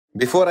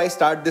Before I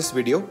start this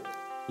video,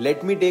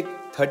 let me take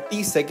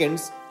 30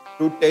 seconds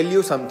to tell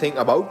you something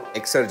about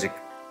Exergic.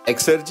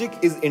 Exergic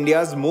is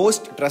India's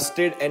most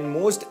trusted and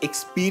most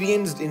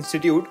experienced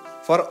institute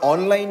for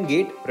online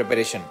GATE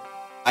preparation.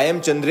 I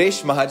am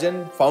Chandresh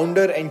Mahajan,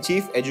 founder and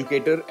chief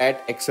educator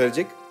at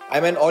Exergic. I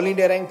am an All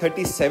India rank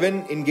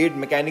 37 in GATE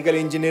Mechanical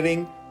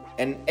Engineering,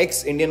 an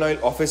ex-Indian Oil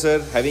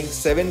officer having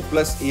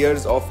 7+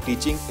 years of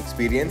teaching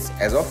experience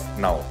as of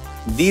now.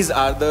 These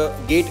are the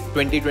GATE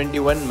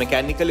 2021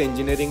 Mechanical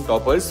Engineering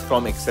toppers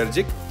from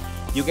Exergic.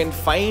 You can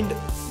find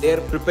their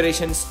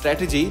preparation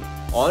strategy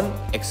on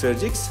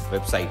Exergic's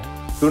website.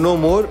 To know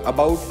more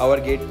about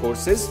our GATE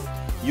courses,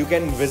 you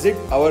can visit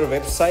our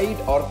website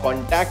or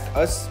contact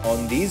us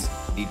on these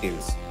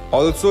details.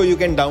 Also, you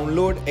can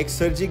download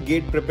Exergic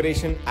GATE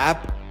preparation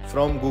app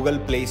from Google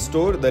Play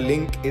Store. The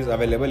link is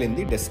available in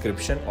the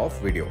description of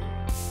video.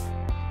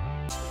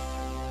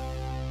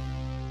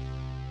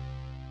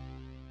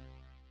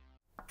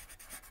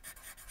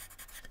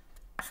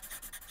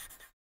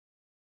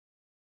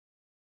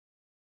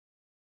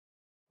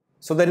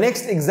 So the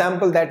next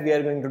example that we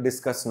are going to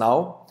discuss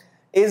now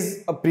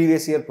is a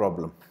previous year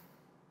problem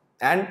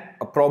and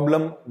a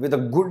problem with a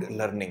good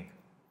learning.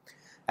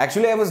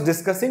 Actually, I was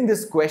discussing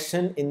this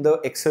question in the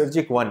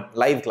Exergic 1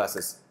 live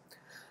classes,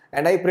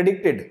 and I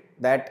predicted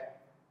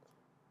that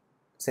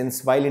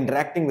since while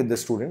interacting with the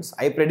students,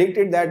 I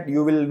predicted that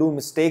you will do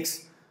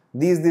mistakes,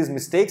 these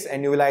mistakes,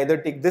 and you will either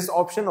take this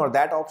option or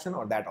that option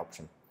or that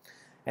option.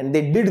 And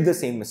they did the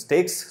same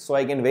mistakes. So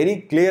I can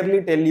very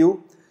clearly tell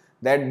you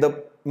that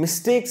the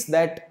mistakes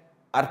that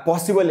are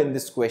possible in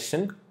this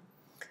question,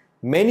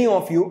 many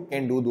of you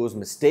can do those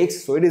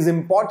mistakes. So it is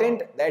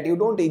important that you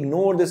don't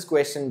ignore this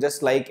question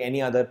just like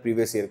any other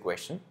previous year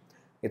question.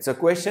 It's a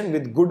question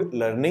with good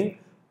learning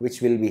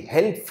which will be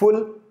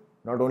helpful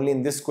not only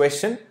in this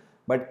question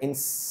but in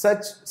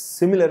such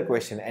similar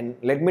question. And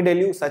let me tell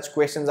you, such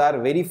questions are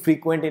very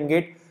frequent in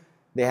GATE.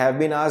 They have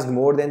been asked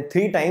more than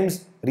 3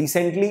 times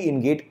recently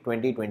in GATE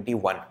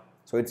 2021.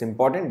 So it's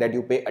important that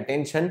you pay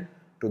attention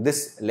to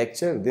this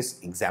lecture, this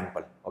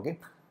example. Okay,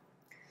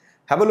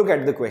 have a look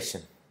at the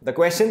question. The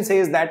question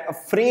says that a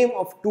frame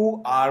of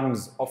 2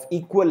 arms of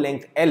equal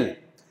length L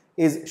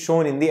is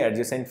shown in the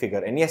adjacent figure.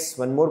 And yes,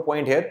 one more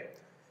point here.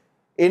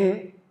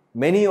 In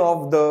many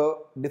of the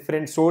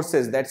different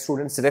sources that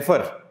students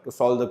refer to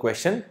solve the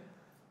question,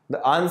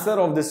 the answer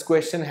of this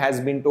question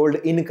has been told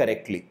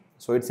incorrectly.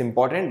 So it's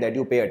important that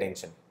you pay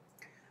attention.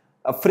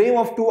 A frame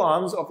of 2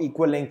 arms of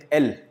equal length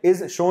L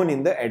is shown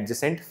in the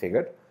adjacent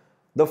figure.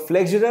 The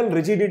flexural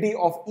rigidity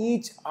of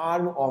each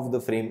arm of the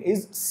frame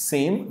is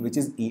same, which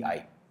is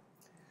EI.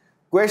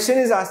 Question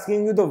is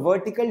asking you the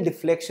vertical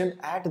deflection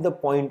at the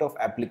point of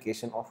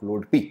application of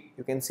load P.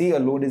 You can see a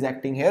load is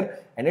acting here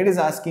and it is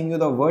asking you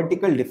the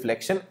vertical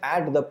deflection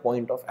at the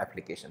point of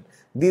application.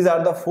 These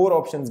are the 4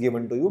 options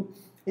given to you.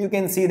 You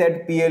can see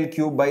that PL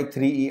cube by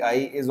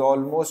 3EI is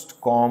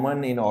almost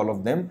common in all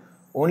of them.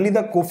 Only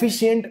the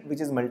coefficient which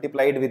is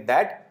multiplied with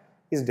that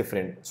is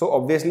different. So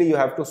obviously you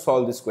have to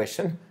solve this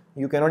question.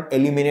 You cannot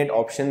eliminate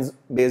options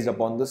based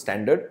upon the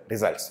standard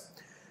results.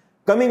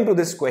 Coming to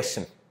this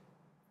question,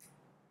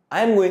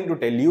 I am going to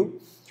tell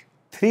you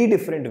 3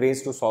 different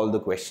ways to solve the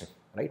question,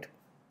 right?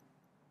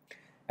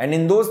 And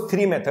in those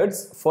 3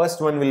 methods,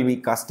 first one will be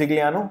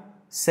Castigliano,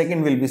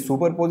 second will be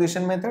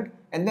superposition method,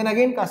 and then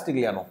again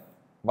Castigliano.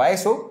 Why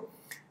so?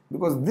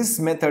 Because this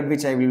method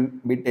which I will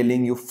be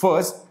telling you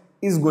first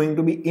is going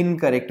to be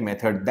incorrect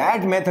method.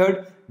 That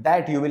method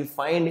that you will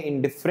find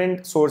in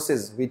different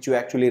sources which you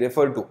actually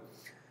refer to,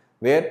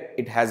 where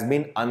it has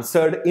been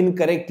answered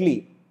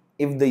incorrectly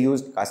if they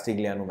used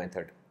Castigliano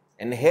method.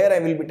 And here I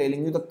will be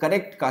telling you the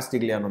correct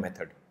Castigliano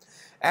method.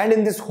 And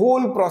in this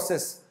whole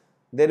process,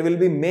 there will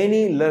be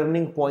many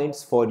learning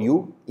points for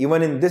you,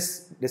 even in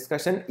this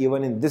discussion,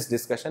 even in this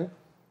discussion,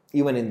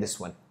 even in this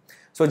one.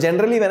 So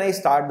generally when I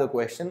start the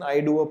question,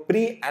 I do a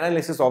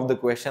pre-analysis of the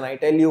question. I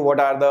tell you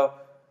what are the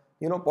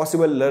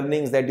possible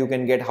learnings that you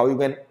can get, how you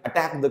can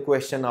attack the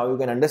question, how you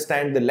can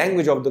understand the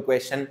language of the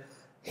question.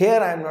 Here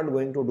I am not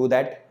going to do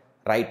that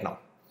right now.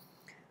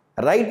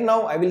 Right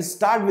now I will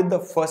start with the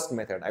first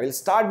method. I will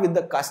start with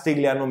the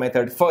Castigliano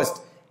method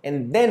first,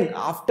 and then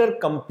after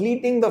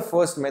completing the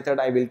first method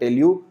I will tell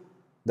you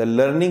the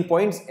learning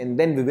points, and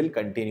then we will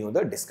continue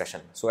the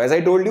discussion. So as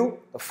I told you,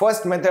 the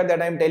first method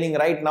that I am telling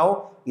right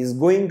now is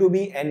going to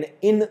be an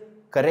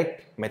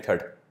incorrect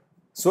method.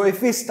 So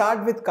if we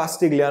start with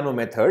Castigliano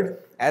method,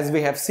 as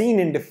we have seen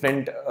in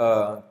different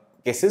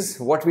cases,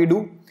 what we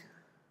do,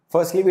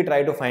 firstly we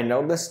try to find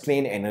out the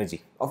strain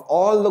energy of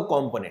all the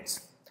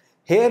components.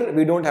 Here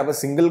we don't have a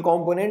single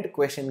component.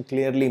 Question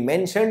clearly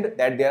mentioned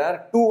that there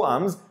are 2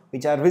 arms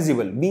which are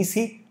visible,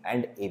 BC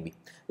and AB.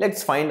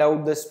 Let's find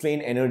out the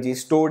strain energy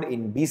stored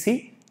in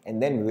BC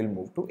and then we will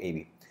move to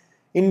AB.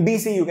 In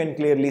BC you can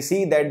clearly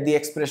see that the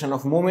expression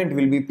of moment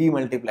will be P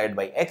multiplied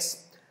by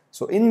X.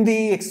 So in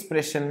the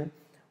expression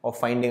of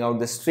finding out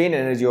the strain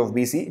energy of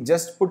BC,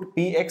 just put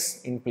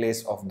Px in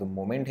place of the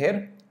moment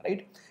here,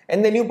 right?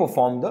 And then you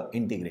perform the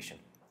integration,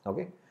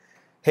 okay?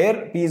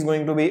 Here P is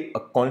going to be a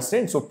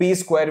constant, so P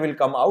square will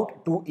come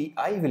out,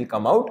 2EI will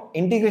come out.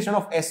 Integration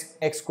of x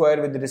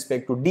square with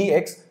respect to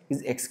dx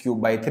is x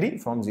cube by 3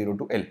 from 0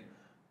 to L.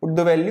 Put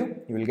the value,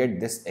 you will get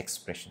this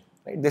expression.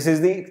 Right? This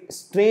is the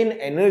strain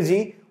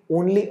energy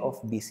only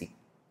of BC.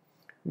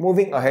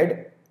 Moving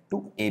ahead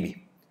to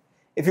AB.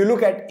 If you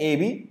look at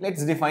AB,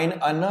 let's define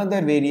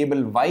another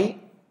variable y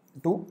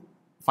to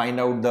find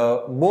out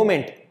the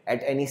moment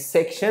at any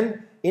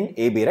section in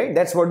AB, right?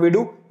 That's what we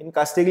do in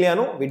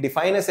Castigliano. We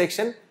define a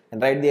section and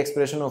write the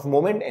expression of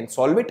moment and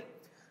solve it.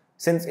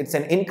 Since it's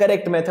an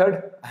incorrect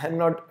method, I am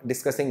not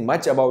discussing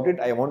much about it.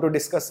 I want to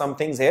discuss some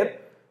things here,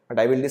 but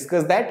I will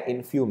discuss that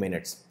in few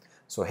minutes.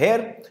 So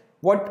here,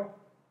 what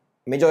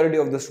majority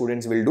of the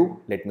students will do,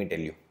 let me tell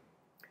you.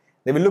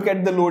 They will look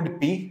at the load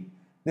P.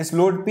 This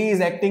load P is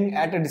acting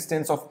at a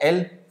distance of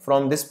L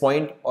from this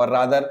point, or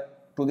rather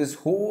to this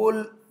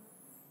whole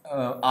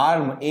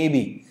arm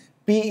AB.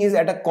 P is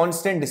at a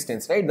constant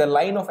distance, right? The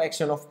line of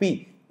action of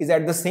P is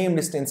at the same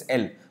distance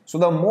L. So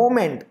the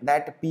moment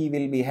that P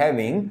will be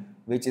having,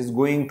 which is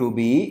going to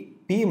be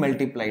P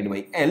multiplied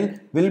by L,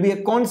 will be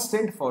a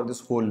constant for this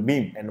whole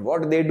beam. And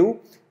what they do?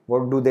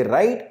 What do they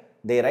write?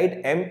 They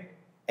write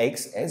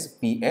mx as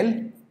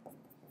PL,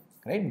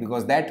 right?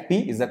 Because that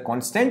P is a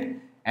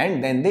constant,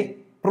 and then they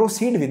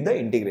proceed with the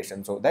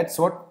integration. So that's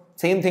what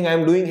same thing I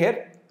am doing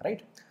here,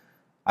 right?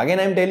 Again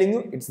I am telling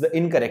you it's the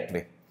incorrect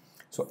way.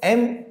 So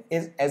m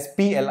is as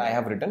PL I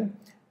have written,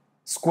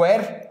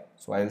 square,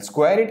 so I will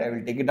square it, I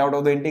will take it out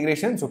of the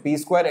integration. So P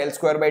square L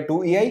square by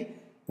 2EI,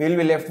 we will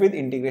be left with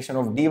integration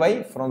of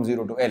dy from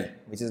 0 to L,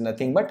 which is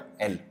nothing but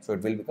L. So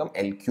it will become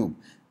L cube.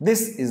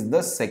 This is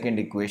the second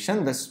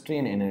equation, the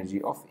strain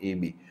energy of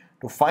AB.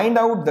 To find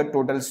out the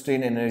total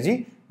strain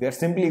energy, we are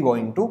simply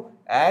going to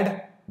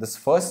add this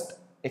first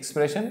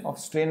expression of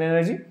strain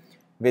energy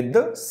with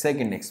the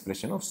second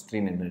expression of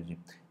strain energy.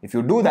 If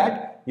you do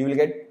that, you will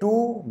get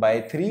 2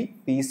 by 3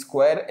 P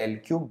square L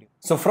cube.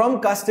 So from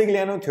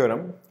Castigliano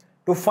theorem,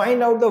 to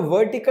find out the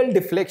vertical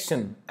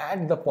deflection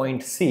at the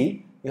point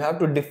C, you have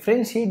to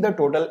differentiate the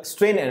total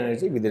strain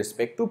energy with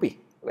respect to P.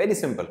 Very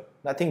simple,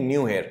 nothing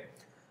new here.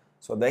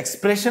 So the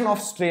expression of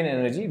strain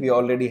energy we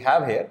already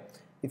have here.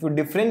 If you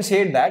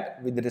differentiate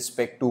that with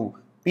respect to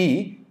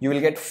P, you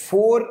will get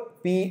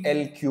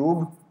 4PL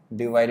cube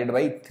divided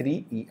by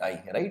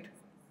 3EI, right?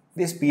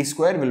 This P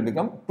square will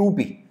become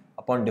 2P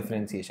upon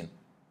differentiation.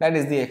 That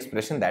is the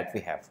expression that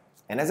we have.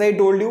 And as I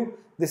told you,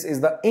 this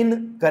is the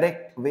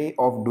incorrect way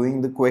of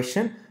doing the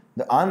question.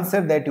 The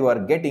answer that you are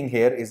getting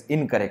here is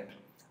incorrect.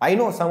 I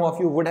know some of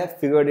you would have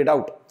figured it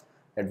out,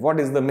 that what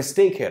is the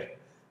mistake here.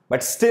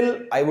 But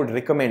still, I would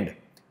recommend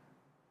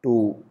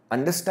to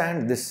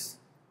understand this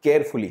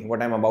carefully,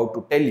 what I am about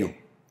to tell you,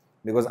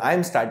 because I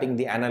am starting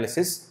the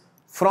analysis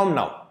from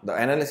now. The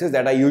analysis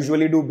that I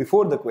usually do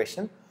before the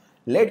question,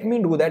 let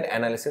me do that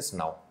analysis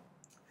now.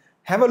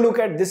 Have a look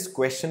at this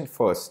question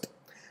first.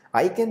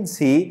 I can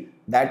see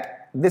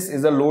that this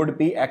is a load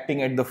P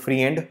acting at the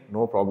free end,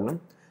 no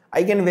problem.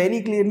 I can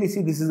very clearly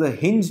see this is a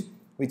hinge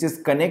which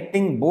is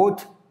connecting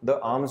both the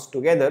arms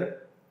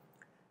together.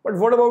 But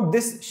what about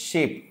this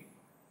shape?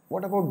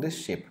 What about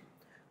this shape?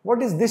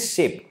 What is this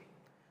shape?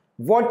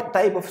 What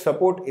type of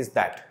support is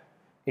that?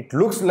 It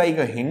looks like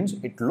a hinge,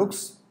 it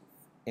looks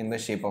in the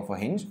shape of a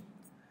hinge,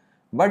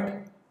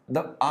 but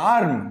the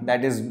arm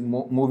that is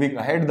moving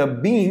ahead, the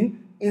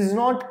beam, is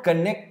not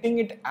connecting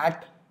it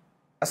at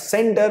a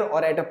center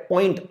or at a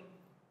point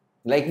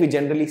like we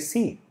generally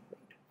see.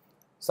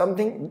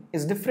 Something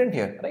is different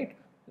here, right?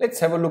 Let's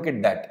have a look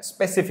at that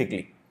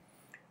specifically.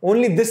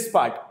 Only this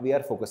part we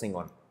are focusing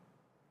on.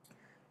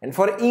 And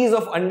for ease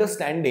of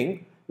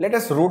understanding, let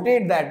us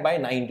rotate that by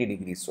 90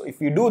 degrees. So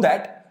if you do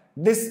that,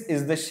 this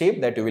is the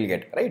shape that you will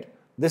get, right?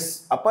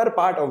 This upper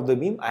part of the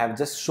beam I have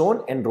just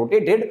shown and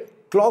rotated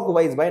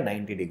clockwise by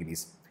 90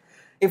 degrees.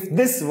 If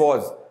this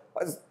was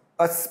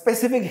a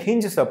specific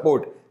hinge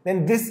support,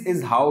 then this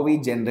is how we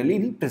generally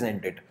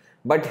represent it.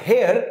 But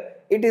here,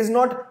 it is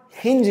not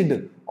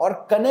hinged or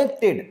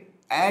connected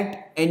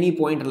at any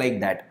point like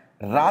that.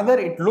 Rather,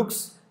 it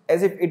looks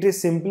as if it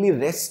is simply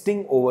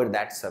resting over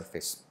that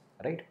surface,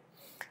 right?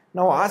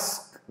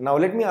 Now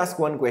let me ask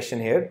one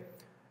question here.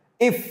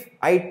 If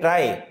I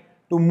try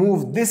to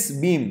move this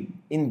beam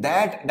in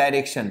that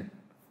direction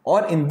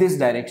or in this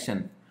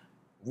direction,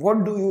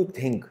 what do you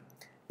think?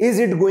 Is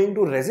it going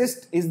to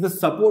resist? Is the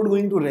support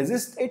going to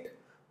resist it?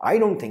 I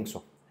don't think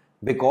so,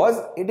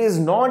 because it is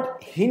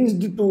not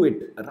hinged to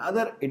it.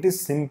 Rather, it is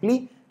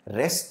simply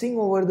resting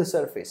over the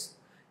surface.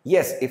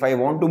 Yes, if I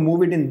want to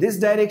move it in this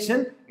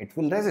direction, it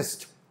will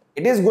resist.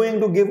 It is going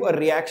to give a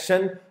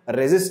reaction, a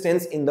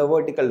resistance in the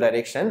vertical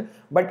direction,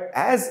 but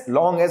as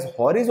long as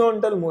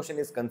horizontal motion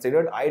is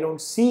considered, I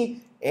don't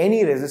see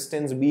any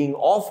resistance being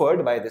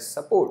offered by this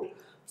support.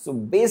 So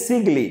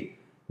basically,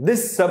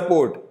 this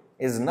support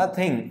is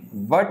nothing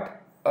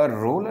but a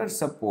roller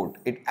support.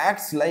 It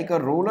acts like a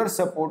roller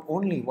support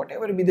only,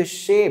 whatever be the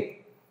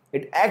shape.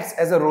 It acts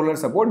as a roller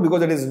support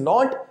because it is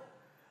not,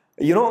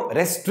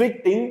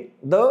 restricting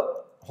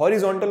the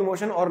horizontal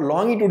motion, or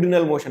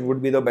longitudinal motion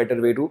would be the better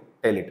way to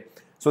tell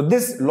it. So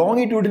this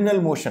longitudinal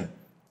motion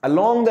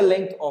along the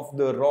length of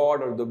the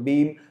rod or the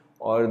beam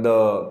or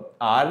the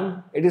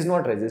arm, it is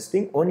not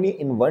resisting, only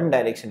in one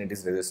direction it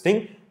is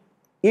resisting.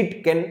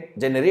 It can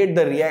generate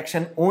the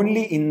reaction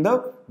only in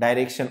the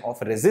direction of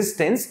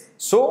resistance.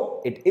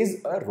 So it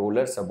is a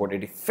roller support.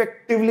 It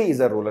effectively is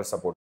a roller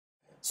support.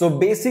 So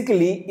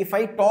basically, if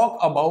I talk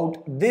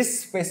about this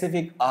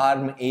specific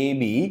arm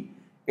AB,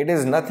 it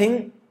is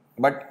nothing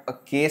but a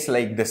case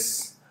like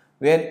this,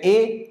 where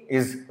A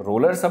is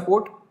roller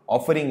support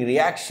offering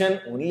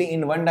reaction only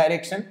in one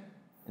direction,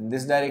 in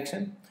this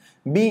direction.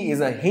 B is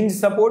a hinge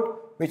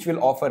support which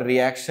will offer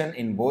reaction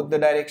in both the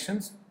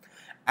directions,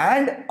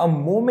 and a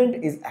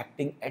moment is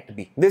acting at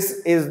B.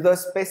 This is the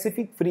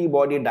specific free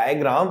body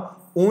diagram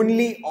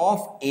only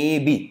of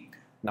AB.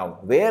 Now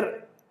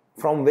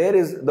from where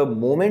is the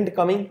moment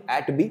coming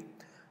at B?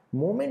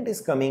 Moment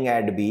is coming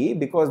at B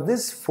because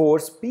this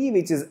force P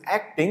which is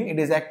acting, it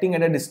is acting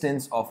at a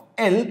distance of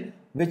L,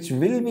 which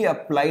will be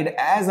applied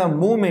as a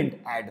moment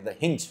at the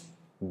hinge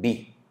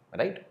B,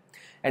 right?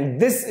 And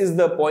this is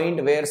the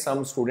point where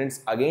some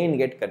students again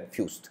get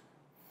confused.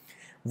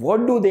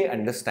 What do they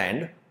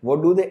understand?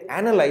 What do they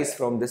analyze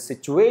from this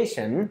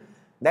situation?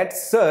 That,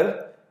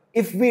 sir,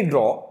 if we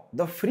draw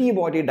the free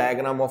body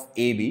diagram of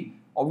AB,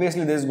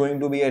 obviously there is going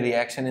to be a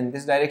reaction in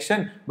this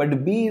direction,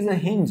 but B is a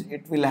hinge.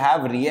 It will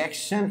have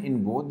reaction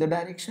in both the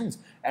directions,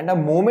 and a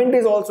moment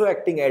is also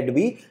acting at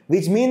B,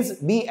 which means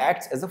B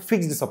acts as a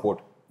fixed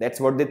support. That's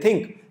what they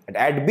think, that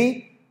at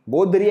B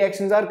both the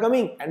reactions are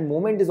coming and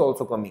moment is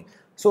also coming.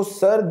 So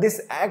sir,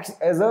 this acts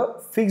as a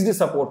fixed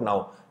support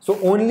now. So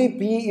only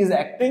P is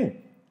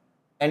acting,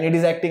 and it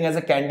is acting as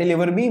a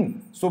cantilever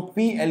beam. So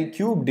PL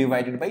cube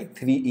divided by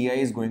 3EI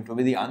is going to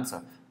be the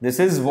answer. This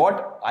is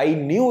what I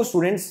knew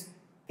students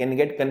can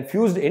get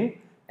confused in,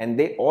 and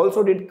they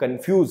also did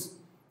confuse.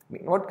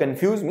 Not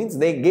confuse means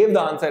they gave the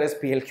answer as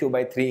PL cube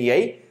by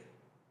 3EI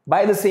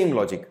by the same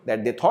logic,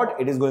 that they thought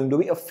it is going to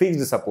be a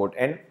fixed support,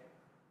 and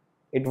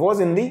it was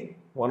in the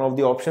one of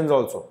the options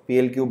also.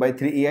 PL cube by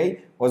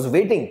 3EI was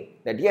waiting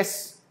that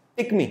yes,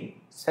 tick me,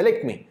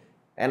 select me,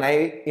 and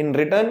in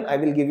return I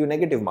will give you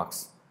negative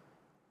marks,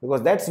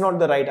 because that's not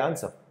the right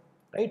answer,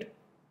 right?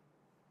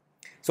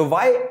 So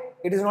why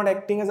it is not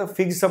acting as a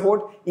fixed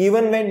support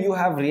even when you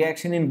have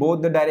reaction in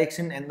both the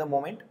direction and the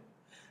moment?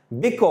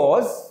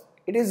 Because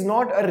it is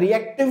not a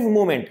reactive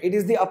moment, it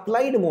is the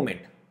applied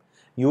moment.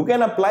 You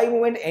can apply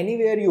moment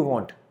anywhere you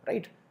want,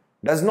 right?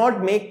 Does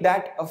not make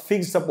that a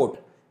fixed support.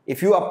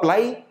 If you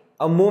apply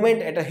a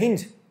moment at a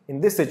hinge,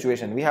 in this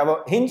situation we have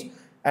a hinge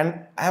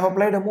and I have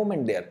applied a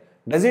moment there,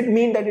 does it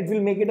mean that it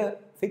will make it a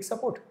fixed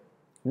support?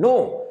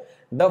 No.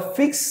 The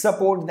fixed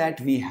support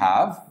that we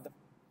have,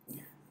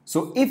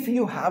 so if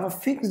you have a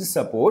fixed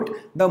support,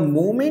 the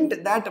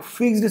moment that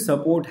fixed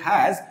support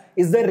has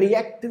is the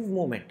reactive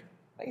moment,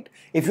 right?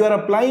 If you are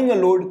applying a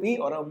load P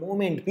or a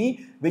moment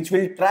P which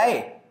will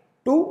try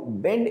to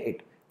bend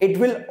it, it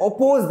will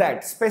oppose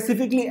that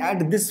specifically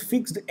at this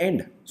fixed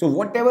end. So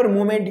whatever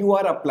moment you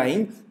are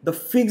applying, the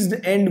fixed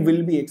end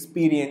will be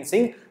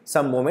experiencing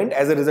some moment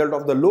as a result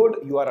of the load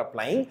you are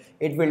applying.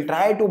 It will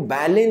try to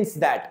balance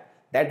that.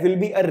 That will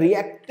be a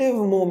reactive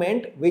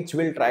moment which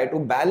will try to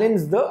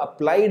balance the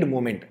applied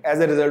moment as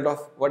a result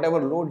of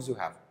whatever loads you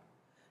have.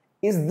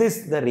 Is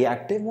this the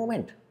reactive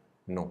moment?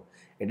 No.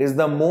 It is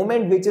the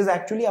moment which is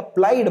actually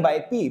applied by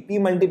P. P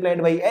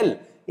multiplied by L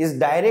is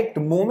direct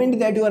moment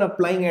that you are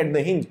applying at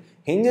the hinge.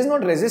 Hinge is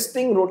not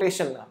resisting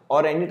rotation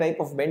or any type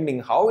of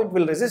bending. How it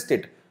will resist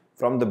it?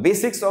 From the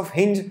basics of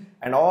hinge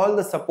and all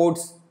the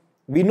supports,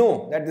 we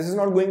know that this is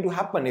not going to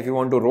happen. If you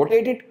want to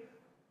rotate it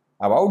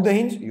about the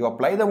hinge, you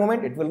apply the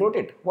moment, it will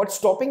rotate. What's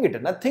stopping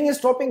it? Nothing is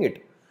stopping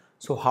it.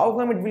 So how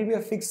come it will be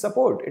a fixed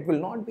support? It will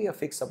not be a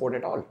fixed support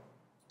at all,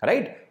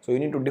 right? So you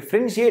need to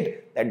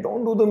differentiate that.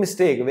 Don't do the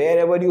mistake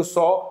wherever you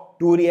saw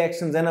two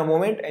reactions and a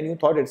moment and you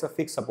thought it's a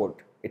fixed support.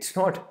 It's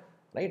not,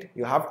 right?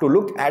 You have to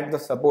look at the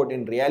support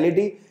in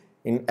reality,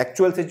 in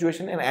actual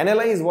situation, and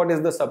analyze what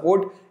is the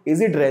support.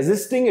 Is it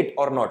resisting it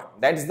or not?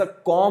 That's the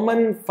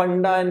common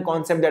funda and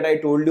concept that I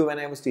told you when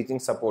I was teaching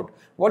support.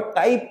 What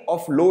type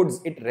of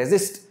loads it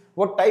resists,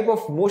 what type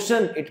of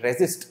motion it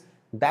resists,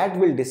 that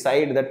will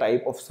decide the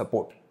type of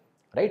support,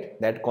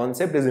 right? That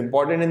concept is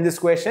important in this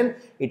question.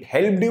 It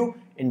helped you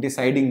in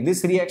deciding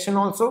this reaction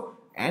also,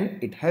 and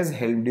it has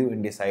helped you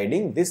in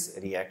deciding this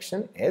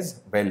reaction as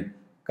well.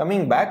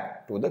 Coming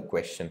back to the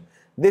question,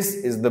 this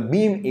is the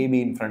beam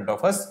AB in front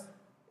of us.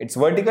 It's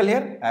vertical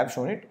here, I have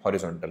shown it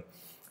horizontal.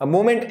 A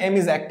moment M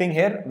is acting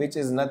here, which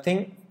is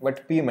nothing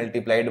but P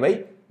multiplied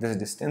by this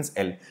distance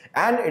L,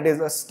 and it is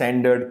a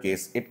standard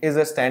case. It is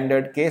a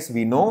standard case.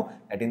 We know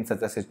that in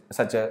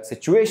such a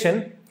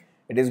situation,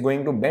 it is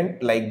going to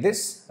bend like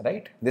this,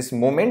 right? This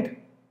moment,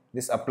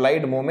 this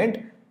applied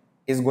moment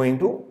is going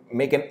to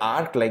make an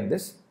arc like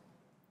this,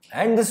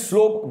 and the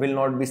slope will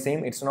not be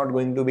same. It's not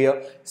going to be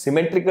a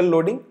symmetrical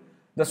loading.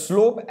 The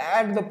slope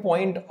at the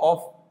point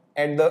of,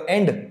 at the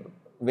end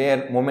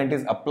where moment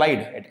is applied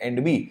at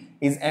end B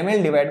is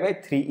ML divided by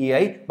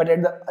 3EI, but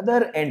at the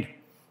other end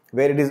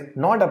where it is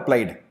not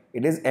applied,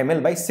 it is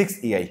ml by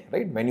 6 EI,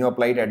 right? When you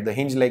apply it at the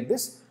hinge like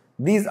this,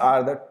 these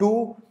are the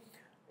two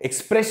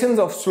expressions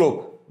of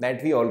slope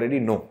that we already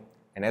know.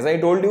 And as I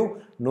told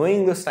you,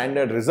 knowing the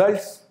standard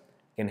results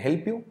can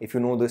help you. If you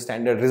know the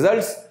standard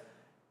results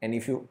and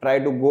if you try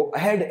to go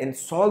ahead and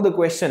solve the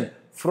question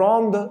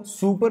from the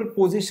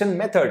superposition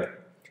method,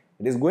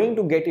 it is going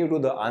to get you to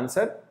the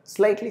answer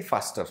slightly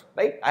faster,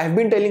 right? I have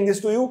been telling this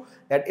to you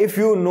that if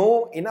you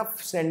know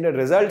enough standard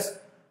results,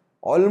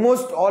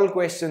 almost all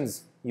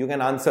questions you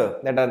can answer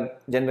that are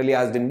generally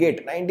asked in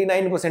GATE,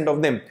 99%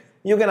 of them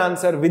you can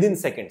answer within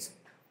seconds.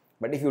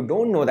 But if you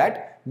don't know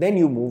that, then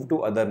you move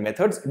to other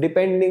methods.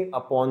 Depending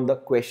upon the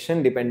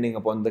question, depending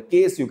upon the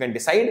case, you can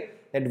decide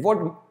that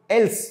what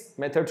else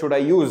method should I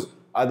use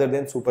other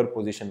than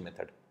superposition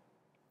method.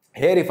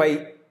 Here, if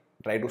I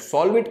try to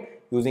solve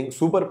it using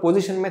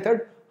superposition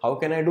method, how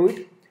can I do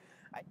it?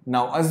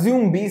 Now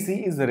assume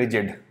BC is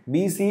rigid.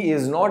 BC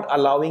is not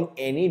allowing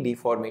any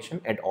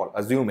deformation at all.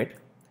 Assume it.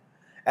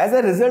 As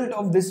a result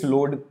of this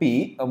load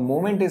P, a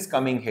moment is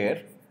coming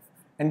here,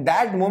 and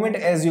that moment,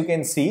 as you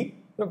can see,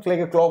 looks like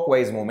a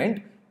clockwise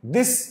moment.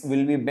 This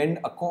will be bent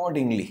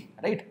accordingly,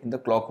 right, in the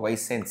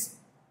clockwise sense.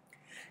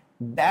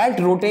 That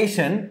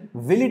rotation,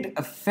 will it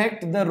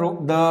affect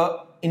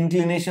the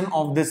inclination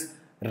of this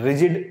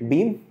rigid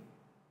beam?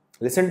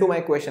 Listen to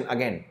my question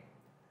again.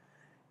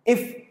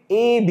 If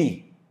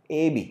AB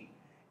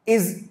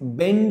is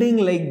bending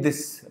like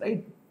this,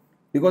 right,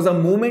 because a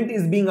moment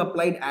is being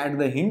applied at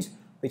the hinge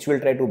which will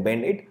try to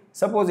bend it.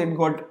 Suppose it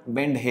got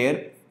bent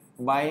here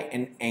by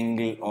an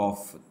angle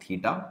of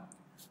theta.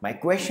 My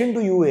question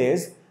to you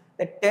is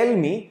that tell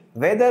me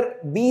whether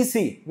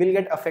BC will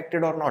get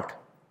affected or not.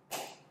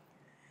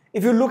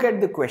 If you look at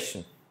the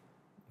question,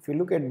 if you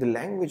look at the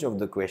language of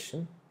the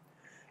question,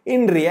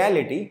 in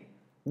reality,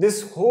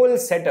 this whole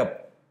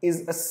setup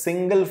is a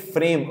single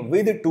frame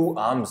with two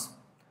arms.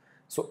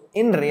 So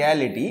in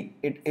reality,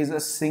 it is a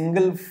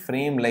single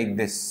frame like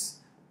this,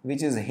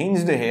 which is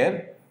hinged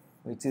here,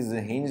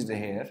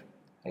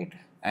 right?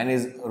 And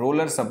is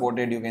roller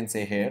supported, you can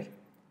say here,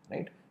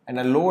 right? And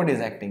a load is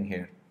acting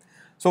here.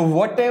 So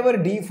whatever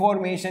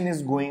deformation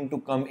is going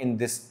to come in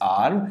this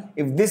arm,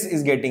 if this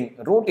is getting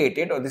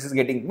rotated or this is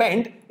getting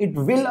bent, it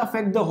will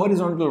affect the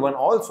horizontal one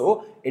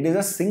also. It is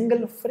a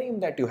single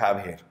frame that you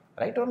have here,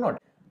 right or not?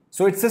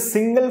 So it's a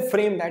single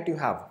frame that you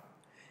have.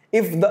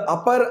 If the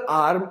upper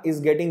arm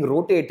is getting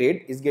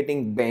rotated, is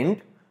getting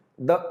bent,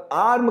 the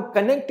arm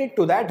connected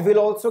to that will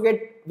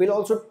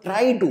also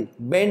try to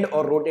bend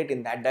or rotate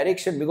in that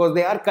direction because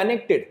they are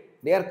connected,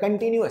 they are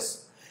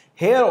continuous.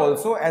 Here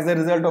also, as a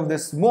result of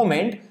this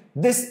moment,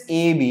 this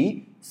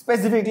AB,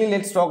 specifically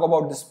let's talk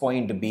about this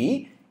point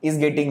B, is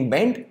getting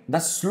bent. The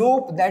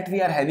slope that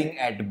we are having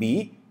at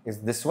B is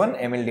this one,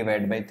 ml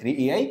divided by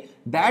 3 EI.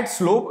 That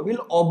slope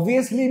will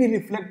obviously be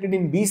reflected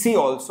in BC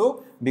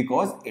also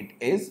because it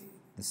is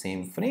the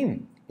same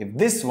frame. If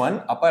this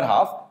one, upper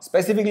half,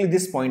 specifically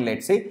this point,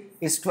 let's say,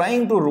 is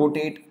trying to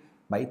rotate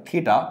by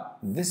theta,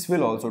 this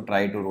will also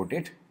try to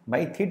rotate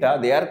by theta.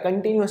 They are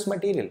continuous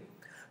material.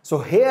 So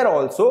here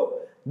also,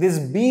 this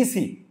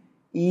BC,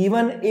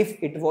 even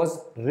if it was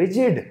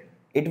rigid,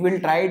 it will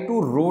try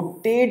to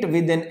rotate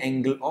with an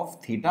angle of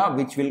theta,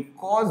 which will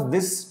cause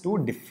this to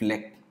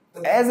deflect.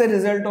 As a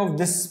result of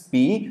this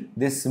P,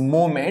 this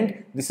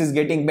moment, this is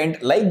getting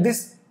bent like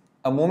this,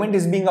 a moment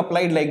is being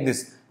applied like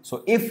this.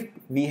 So if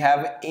we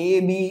have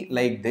AB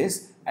like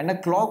this and a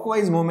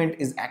clockwise moment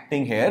is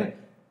acting here,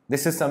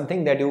 this is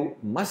something that you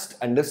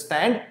must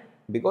understand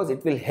because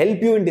it will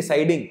help you in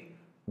deciding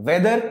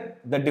whether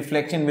the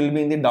deflection will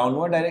be in the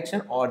downward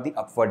direction or the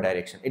upward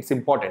direction. It's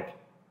important.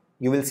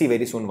 You will see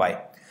very soon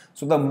why.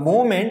 So the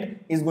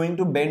moment is going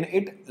to bend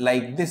it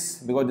like this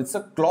because it's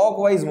a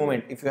clockwise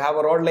moment. If you have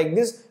a rod like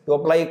this, to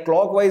apply a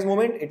clockwise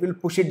moment, it will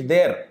push it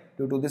there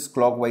due to this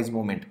clockwise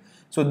moment.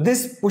 So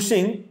this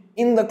pushing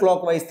in the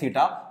clockwise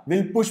theta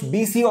will push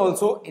BC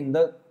also in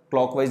the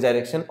clockwise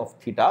direction of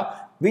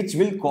theta, which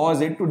will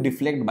cause it to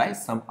deflect by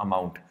some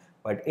amount.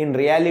 But in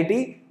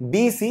reality,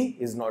 BC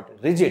is not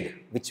rigid,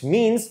 which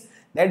means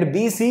that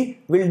BC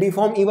will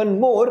deform even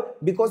more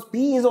because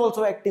P is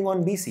also acting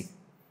on BC.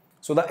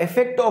 So the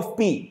effect of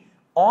P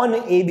on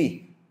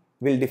AB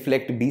will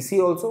deflect BC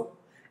also,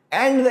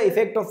 and the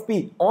effect of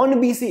P on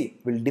BC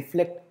will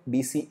deflect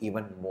BC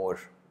even more,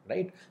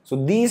 right?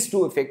 So these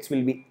two effects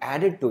will be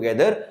added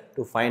together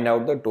to find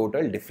out the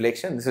total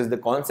deflection. This is the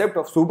concept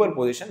of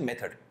superposition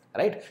method,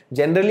 right?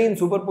 Generally in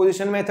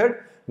superposition method,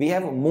 we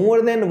have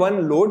more than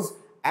one loads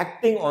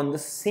acting on the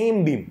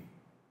same beam,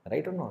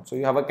 right or not? So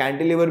you have a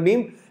cantilever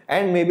beam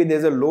and maybe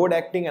there's a load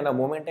acting and a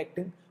moment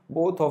acting.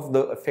 Both of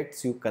the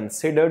effects you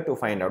consider to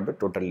find out the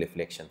total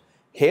deflection.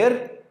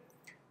 Here,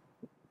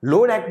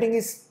 load acting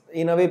is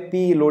in a way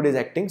P load is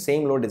acting,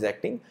 same load is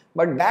acting,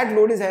 but that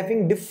load is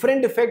having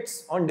different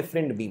effects on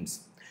different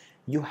beams.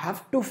 You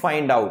have to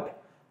find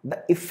out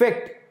the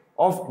effect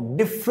of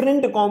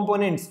different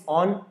components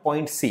on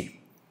point C.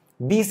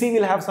 BC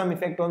will have some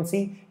effect on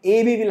C,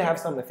 AB will have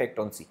some effect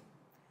on C.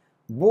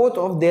 Both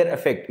of their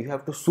effect you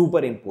have to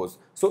superimpose.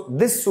 So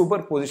this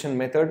superposition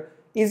method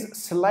is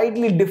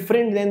slightly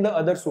different than the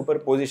other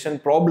superposition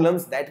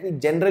problems that we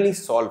generally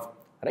solve,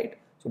 right?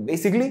 So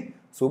basically,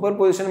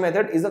 superposition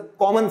method is a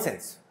common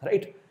sense,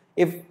 right?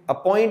 If a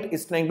point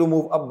is trying to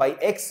move up by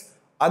x,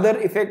 other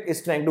effect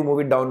is trying to move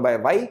it down by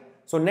y,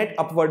 so net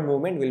upward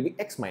movement will be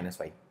x minus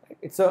y. Right?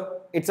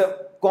 It's a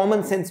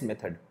common sense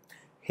method.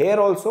 Here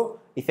also,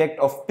 effect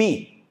of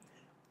P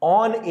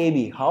on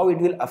AB, how it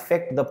will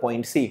affect the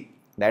point C,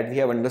 that we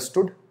have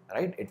understood,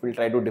 right? It will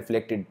try to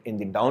deflect it in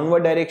the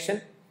downward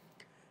direction,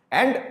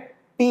 and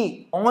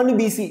P on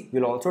BC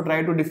will also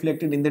try to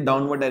deflect it in the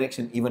downward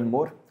direction even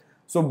more.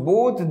 So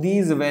both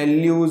these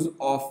values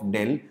of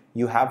del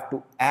you have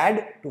to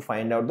add to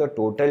find out the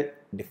total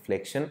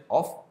deflection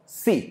of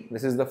C.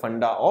 This is the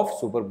funda of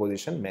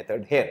superposition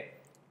method here.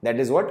 That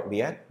is what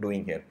we are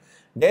doing here.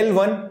 Del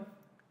 1,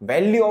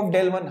 value of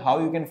del 1, how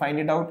you can find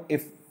it out?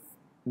 If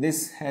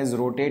this has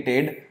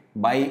rotated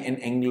by an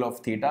angle of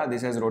theta,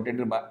 this has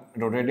rotated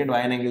by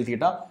an angle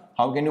theta,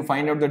 how can you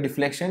find out the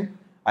deflection?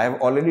 I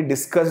have already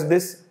discussed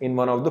this in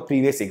one of the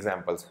previous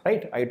examples,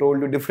 right? I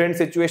told you different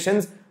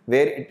situations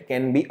where it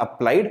can be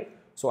applied,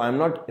 so I am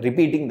not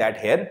repeating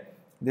that here.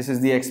 This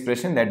is the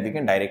expression that we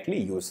can directly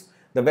use.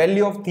 The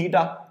value of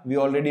theta, we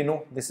already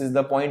know. This is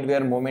the point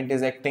where moment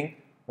is acting.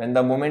 When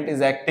the moment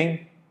is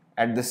acting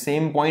at the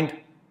same point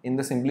in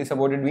the simply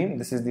supported beam,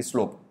 this is the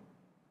slope.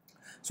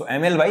 So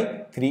ml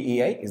by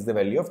 3ei is the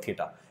value of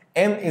theta.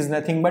 M is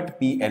nothing but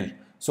PL.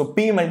 So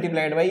P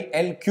multiplied by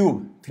L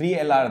cube,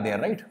 3L are there,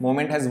 right?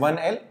 Moment has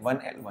 1L,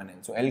 1L,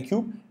 1L. So L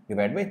cube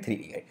divided by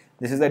 3ei.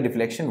 This is the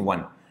deflection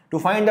 1. To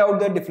find out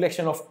the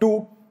deflection of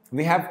 2,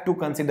 we have to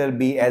consider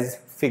B as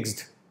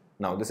fixed.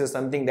 Now this is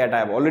something that I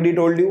have already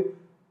told you.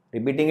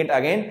 Repeating it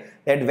again,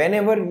 that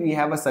whenever we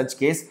have a such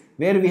case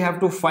where we have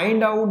to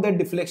find out the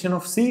deflection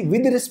of C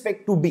with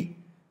respect to B,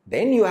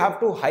 then you have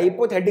to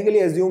hypothetically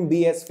assume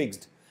B as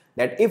fixed.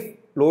 That if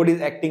load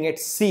is acting at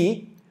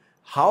C,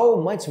 how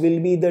much will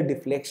be the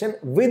deflection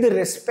with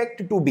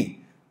respect to B?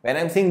 When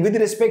I am saying with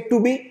respect to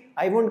B,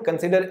 I won't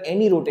consider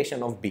any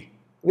rotation of B,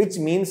 which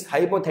means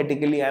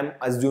hypothetically I am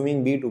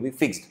assuming B to be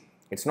fixed.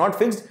 It's not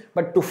fixed,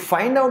 but to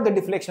find out the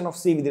deflection of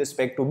C with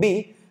respect to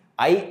B,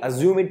 I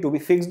assume it to be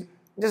fixed,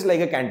 just like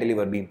a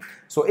cantilever beam.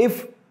 So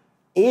if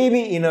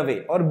AB in a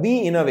way or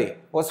B in a way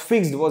was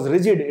fixed, was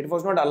rigid, it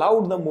was not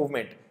allowed the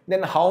movement,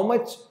 then how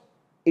much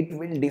it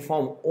will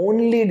deform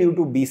only due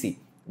to BC,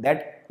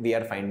 that we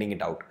are finding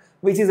it out,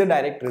 which is a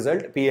direct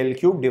result, PL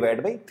cube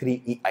divided by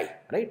 3EI,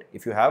 right?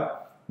 If you have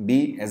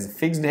B as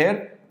fixed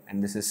here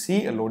and this is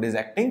C, a load is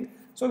acting,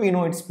 so we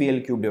know it's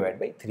PL cube divided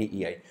by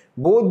 3EI.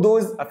 Both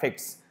those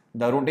effects,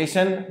 the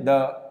rotation,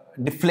 the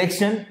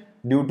deflection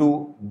due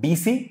to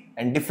BC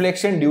and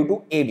deflection due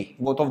to AB,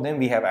 both of them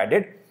we have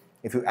added.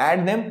 If you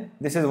add them,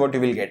 this is what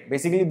you will get.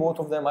 Basically, both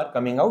of them are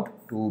coming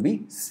out to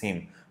be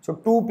same. So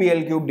 2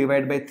 PL cube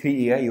divided by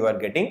 3EI you are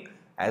getting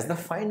as the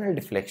final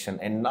deflection.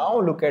 And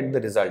now look at the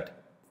result.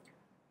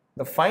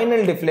 The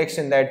final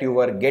deflection that you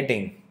were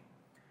getting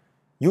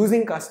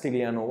using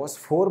Castigliano was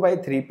 4 by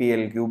 3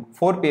 PL cube,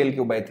 4 PL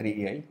cube by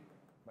 3EI.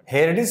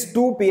 Here it is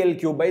 2 PL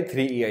cube by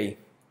 3EI.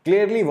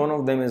 Clearly one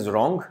of them is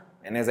wrong,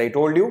 and as I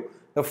told you,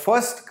 the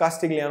first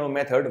Castigliano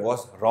method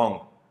was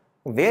wrong.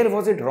 Where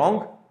was it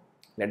wrong?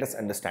 Let us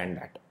understand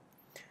that.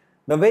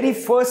 The very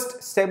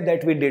first step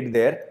that we did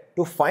there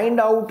to find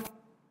out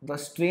the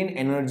strain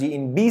energy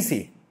in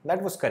BC,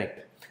 that was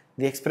correct.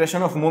 The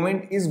expression of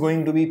moment is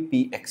going to be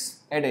Px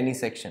at any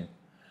section.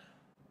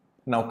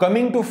 Now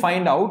coming to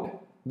find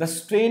out the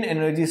strain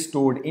energy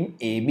stored in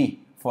AB.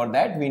 For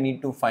that we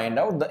need to find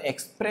out the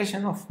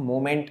expression of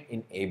moment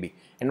in AB.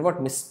 And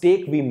what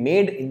mistake we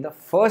made in the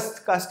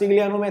first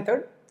Castigliano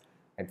method,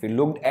 that we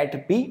looked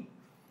at P,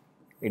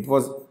 it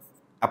was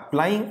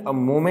applying a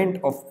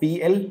moment of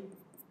PL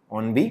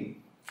on B,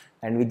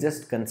 and we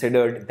just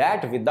considered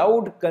that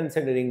without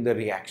considering the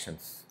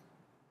reactions.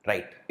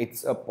 Right,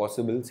 it's a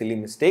possible silly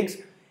mistakes.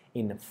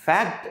 In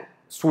fact,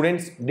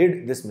 students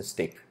did this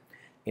mistake.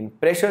 In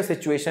pressure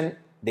situation,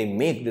 they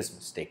make this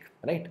mistake,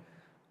 right?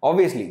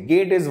 Obviously,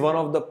 gate is one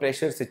of the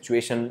pressure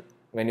situation.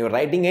 When you're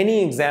writing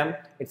any exam,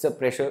 it's a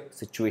pressure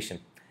situation.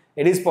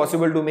 It is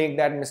possible to make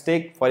that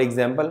mistake. For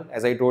example,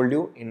 as I told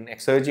you in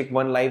Exergic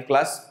 1 live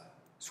class,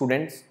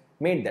 students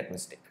made that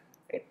mistake.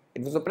 Right?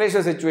 It was a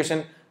pressure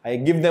situation. I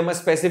give them a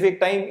specific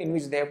time in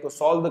which they have to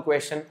solve the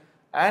question,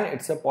 and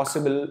it's a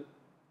possible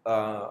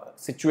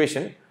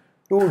situation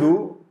to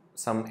do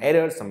some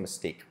error, some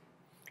mistake.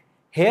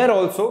 Here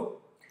also,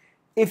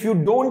 if you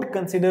don't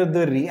consider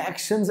the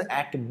reactions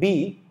at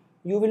B,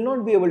 you will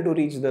not be able to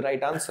reach the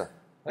right answer.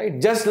 Right?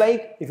 Just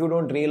like if you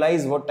don't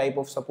realize what type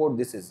of support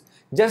this is.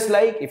 Just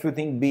like if you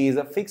think B is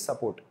a fixed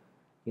support.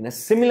 In a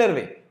similar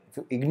way, if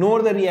you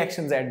ignore the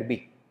reactions at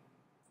B,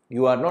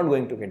 you are not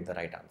going to get the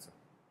right answer.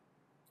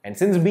 And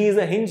since B is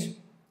a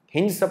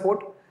hinge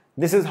support,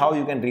 this is how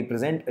you can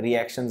represent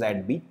reactions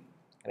at B,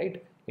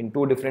 right? In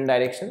two different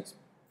directions.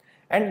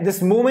 And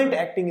this moment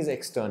acting is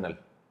external.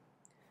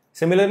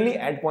 Similarly,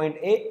 at point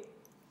A,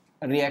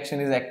 a reaction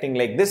is acting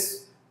like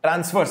this,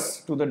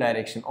 transverse to the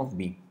direction of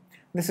B.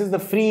 This is the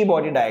free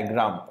body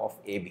diagram of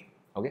AB.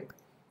 Okay.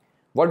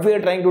 What we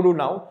are trying to do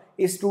now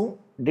is to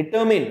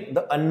determine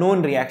the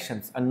unknown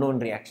reactions,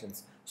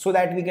 so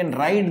that we can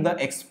write the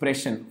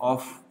expression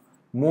of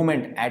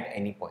moment at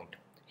any point.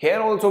 Here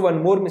also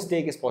one more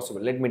mistake is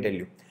possible, let me tell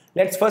you.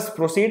 Let's first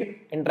proceed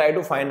and try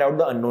to find out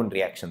the unknown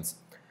reactions.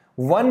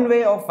 One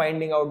way of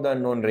finding out the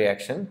unknown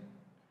reaction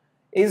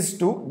is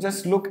to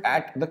just look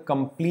at the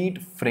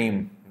complete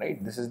frame,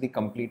 right? This is the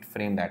complete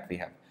frame that we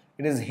have.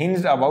 It is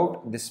hinged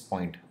about this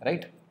point,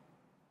 right?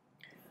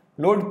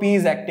 Load P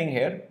is acting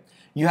here.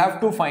 You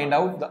have to find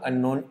out the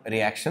unknown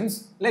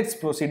reactions. Let's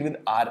proceed with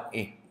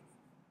RA.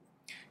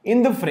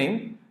 In the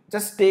frame,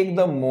 just take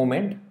the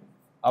moment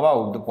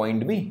about the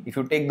point B. If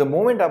you take the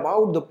moment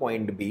about the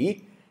point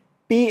B,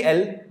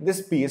 PL,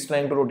 this P is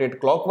trying to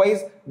rotate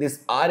clockwise,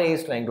 this RA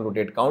is trying to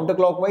rotate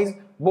counterclockwise.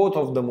 Both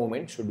of the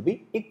moments should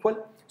be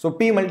equal. So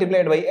P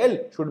multiplied by L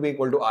should be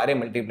equal to RA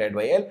multiplied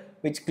by L,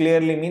 which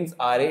clearly means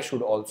RA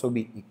should also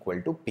be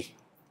equal to P,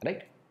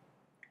 right?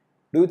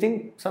 Do you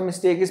think some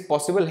mistake is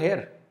possible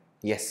here?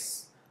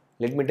 Yes.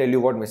 Let me tell you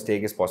what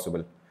mistake is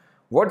possible.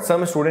 What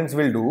some students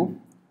will do,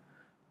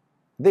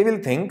 they will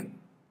think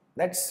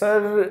that,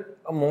 sir,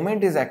 a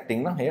moment is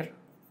acting now here.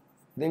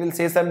 They will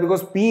say, sir,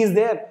 because P is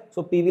there,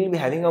 so P will be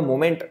having a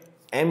moment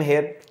M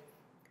here.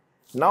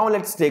 Now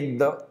let's take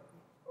the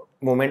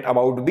moment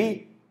about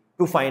B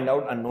to find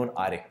out unknown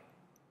RA.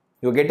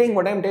 You're getting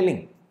what I'm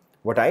telling?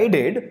 What I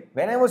did,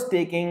 when I was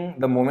taking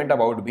the moment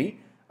about B,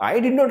 I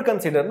did not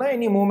consider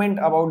any moment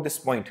about this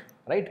point,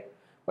 right?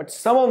 But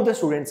some of the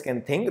students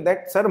can think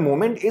that, sir,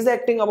 moment is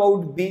acting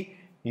about B.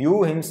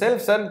 You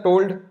himself, sir,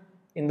 told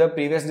in the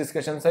previous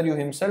discussion, sir, you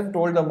himself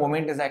told the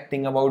moment is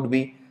acting about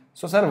B.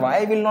 So, sir,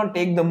 why will not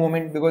take the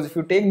moment? Because if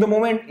you take the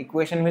moment,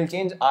 equation will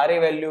change, RA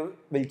value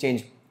will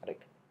change, right?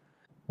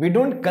 We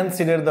don't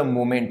consider the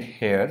moment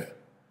here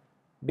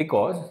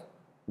because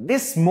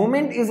this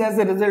moment is as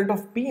a result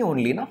of P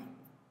only, na?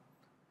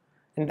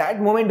 And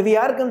that moment we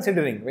are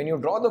considering. When you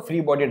draw the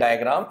free body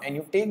diagram and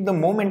you take the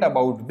moment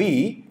about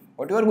B,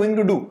 what you are going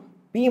to do?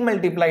 P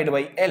multiplied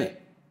by L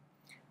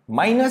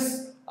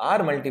minus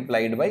R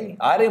multiplied by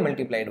RA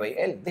multiplied by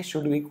L. This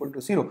should be equal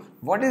to 0.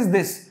 What is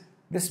this?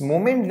 This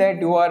moment that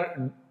you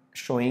are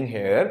showing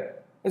here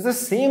is the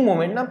same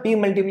moment, na? P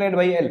multiplied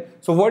by L.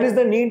 So what is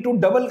the need to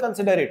double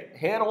consider it?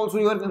 Here also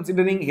you are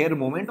considering, here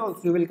moment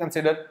also you will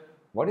consider.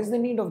 What is the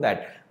need of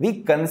that?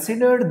 We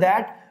considered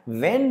that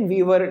when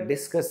we were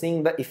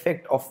discussing the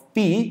effect of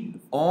P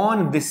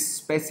on this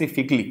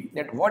specifically,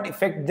 that what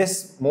effect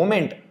this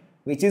moment,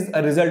 which is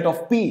a result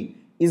of P,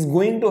 is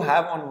going to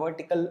have on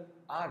vertical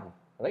arm,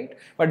 right?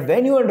 But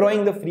when you are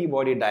drawing the free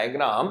body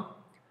diagram,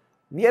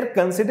 we are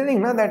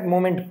considering that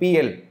moment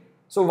PL.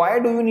 So why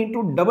do you need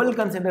to double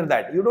consider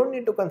that? You don't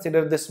need to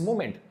consider this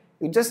moment.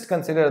 You just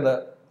consider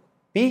the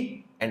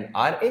P and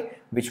RA,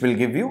 which will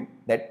give you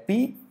that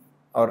P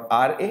or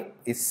RA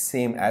is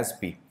same as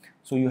P.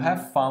 So you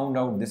have found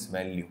out this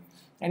value.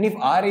 And if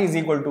RA is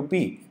equal to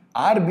P,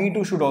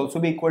 RB2 should also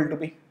be equal to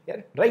P,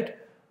 yeah, right?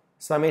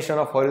 Summation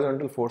of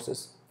horizontal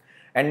forces.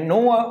 And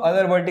no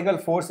other vertical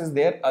force is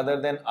there other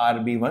than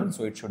RB1,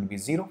 so it should be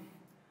 0.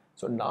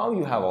 So now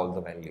you have all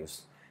the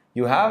values.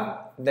 You have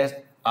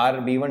that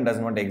RB1 does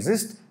not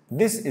exist,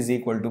 this is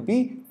equal to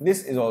P,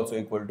 this is also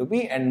equal to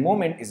P, and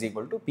moment is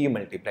equal to P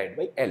multiplied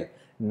by L.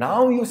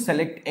 Now you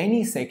select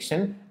any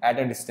section at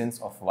a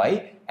distance of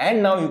y,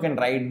 and now you can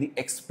write the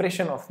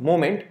expression of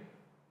moment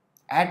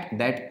at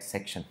that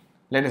section.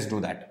 Let us do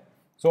that.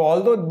 So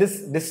although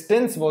this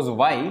distance was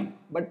y,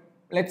 but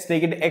let's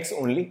take it x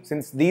only.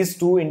 Since these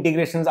two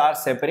integrations are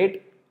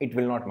separate, it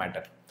will not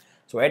matter.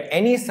 So at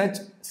any such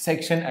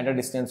section at a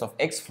distance of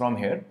x from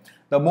here,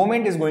 the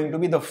moment is going to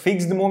be the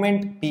fixed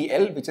moment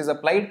PL, which is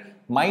applied,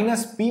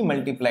 minus P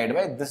multiplied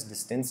by this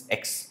distance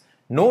x.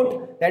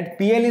 Note that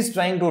PL is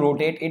trying to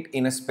rotate it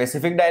in a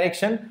specific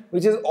direction,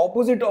 which is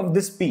opposite of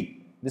this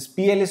P. This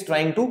PL is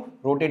trying to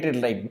rotate it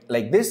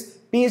like this.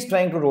 P is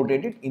trying to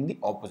rotate it in the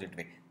opposite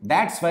way.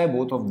 That's why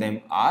both of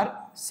them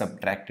are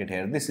subtracted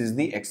here. This is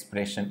the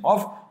expression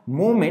of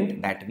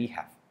moment that we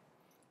have.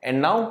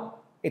 And now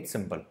it's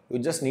simple. You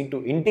just need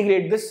to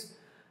integrate this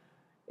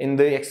in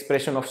the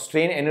expression of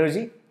strain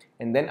energy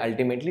and then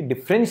ultimately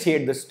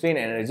differentiate the strain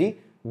energy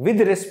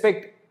with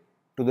respect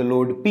to the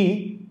load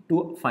P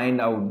to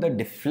find out the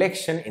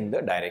deflection in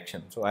the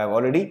direction. So I have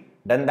already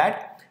done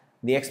that.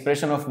 The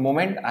expression of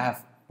moment I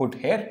have put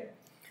here.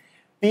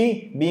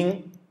 P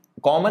being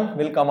common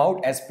will come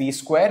out as P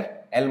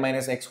square L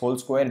minus x whole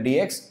square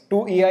dx.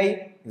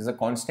 2EI is a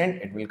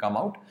constant, it will come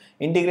out.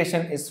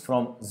 Integration is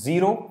from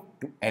 0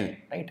 to L,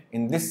 right?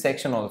 In this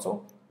section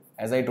also,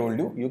 as I told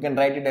you, you can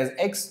write it as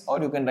x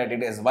or you can write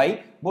it as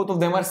y. Both of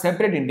them are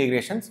separate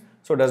integrations,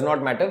 so does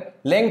not matter.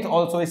 Length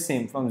also is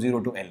same from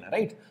 0 to L,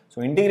 right?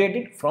 So integrate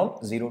it from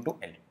 0 to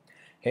L.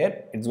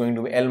 Here it's going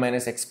to be L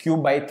minus x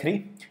cube by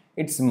 3.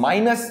 Its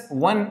minus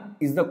 1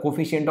 is the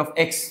coefficient of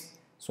x.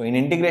 So in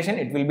integration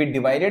it will be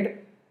divided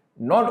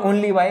not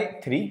only by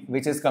 3,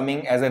 which is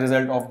coming as a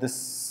result of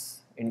this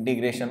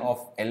integration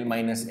of L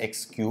minus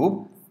x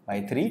cube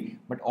by 3,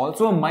 but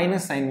also a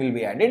minus sign will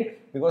be added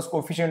because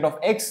coefficient of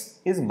x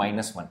is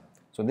minus 1.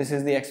 So this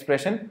is the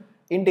expression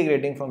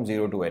integrating from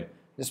 0 to L.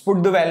 Just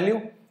put the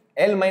value,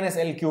 L minus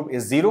L cube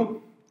is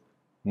 0,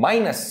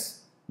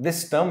 minus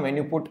this term, when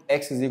you put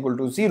x is equal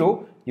to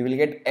 0, you will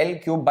get L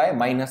cube by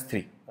minus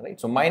 3. Right?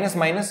 So minus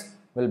minus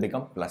will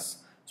become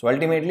plus. So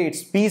ultimately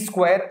it's P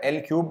square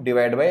L cube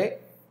divided by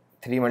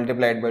 3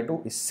 multiplied by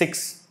 2 is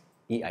 6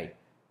 EI.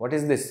 What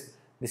is this?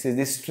 This is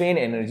the strain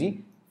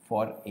energy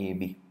for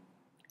AB.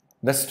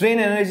 The strain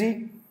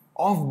energy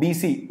of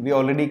BC we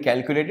already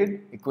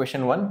calculated,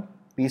 equation 1,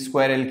 P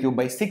square L cube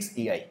by 6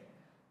 EI.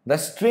 The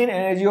strain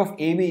energy of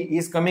AB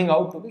is coming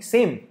out to be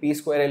same, P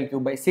square L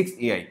cube by 6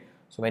 EI.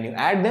 So when you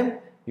add them,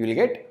 you will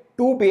get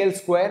 2 PL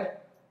square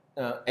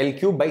L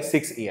cube by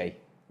 6 EI,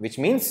 which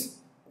means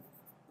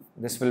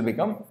this will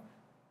become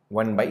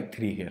 1 by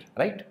 3 here,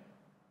 right?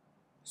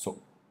 So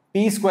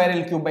P square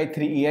L cube by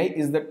 3 EI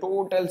is the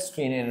total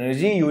strain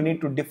energy. You need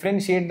to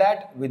differentiate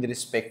that with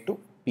respect to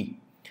P.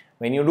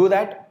 When you do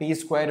that, P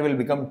square will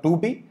become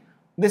 2P.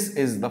 This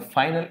is the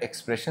final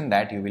expression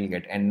that you will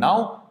get. And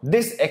now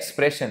this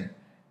expression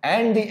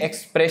and the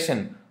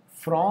expression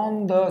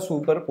from the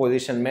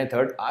superposition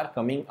method are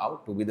coming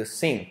out to be the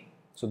same.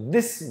 So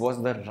this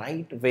was the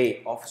right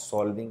way of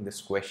solving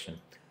this question.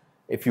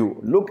 If you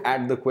look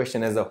at the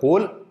question as a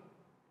whole,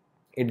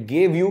 it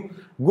gave you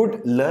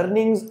good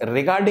learnings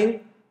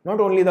regarding not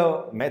only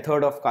the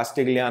method of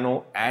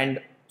Castigliano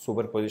and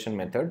superposition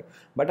method,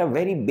 but a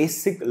very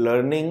basic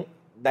learning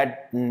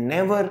that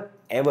never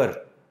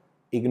ever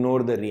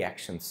ignore the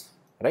reactions,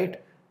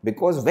 right?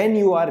 Because when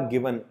you are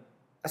given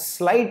a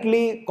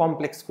slightly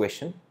complex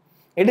question,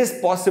 it is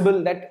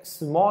possible that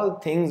small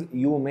things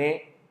you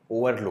may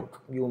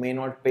overlook, you may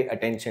not pay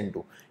attention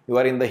to. You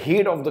are in the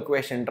heat of the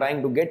question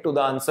trying to get to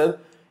the answer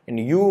and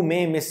you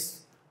may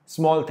miss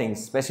small things,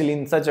 especially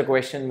in such a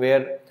question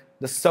where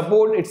the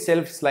support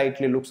itself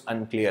slightly looks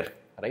unclear,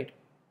 right?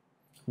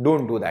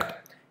 Don't do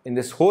that. In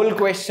this whole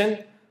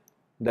question,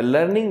 the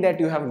learning that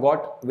you have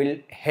got will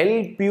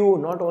help you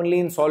not only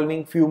in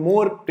solving few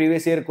more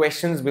previous year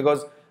questions,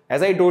 because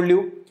as I told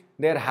you,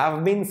 there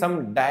have been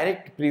some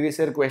direct previous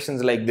year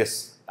questions like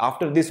this,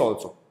 after this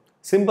also,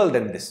 simple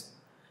than this.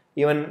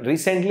 Even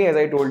recently, as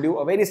I told you,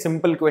 a very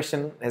simple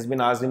question has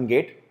been asked in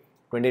GATE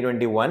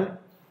 2021,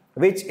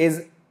 which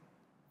is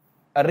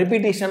a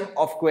repetition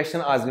of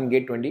question asked in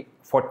GATE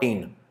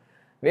 2014,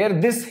 where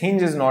this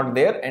hinge is not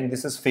there and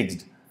this is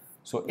fixed.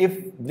 So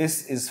if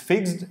this is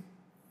fixed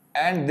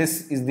and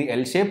this is the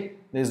L shape,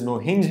 there is no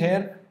hinge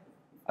here,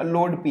 a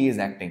load P is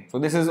acting. So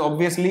this is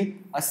obviously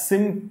a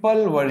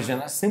simple version,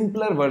 a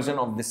simpler version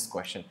of this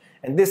question,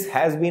 and this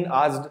has been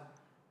asked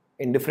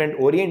in different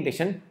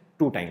orientation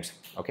 2 times.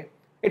 Okay,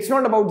 it's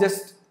not about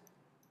just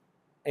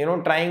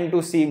trying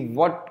to see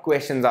what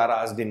questions are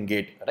asked in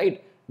GATE,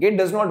 right? GATE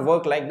does not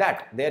work like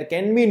that. There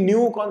can be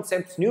new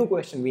concepts, new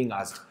question being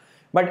asked,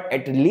 but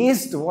at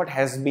least what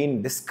has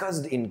been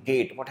discussed in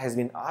GATE, what has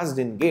been asked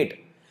in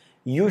GATE,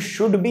 you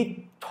should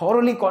be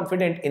thoroughly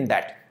confident in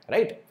that,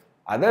 right?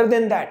 Other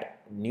than that,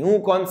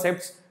 new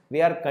concepts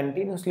we are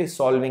continuously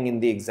solving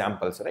in the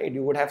examples, right?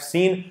 You would have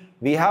seen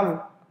we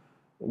have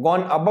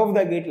gone above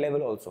the GATE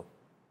level also,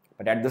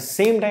 but at the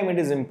same time it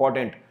is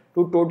important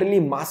to totally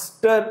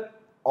master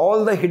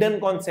all the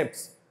hidden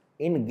concepts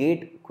in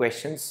GATE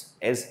questions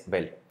as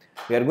well.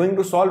 We are going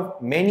to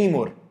solve many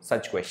more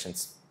such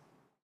questions.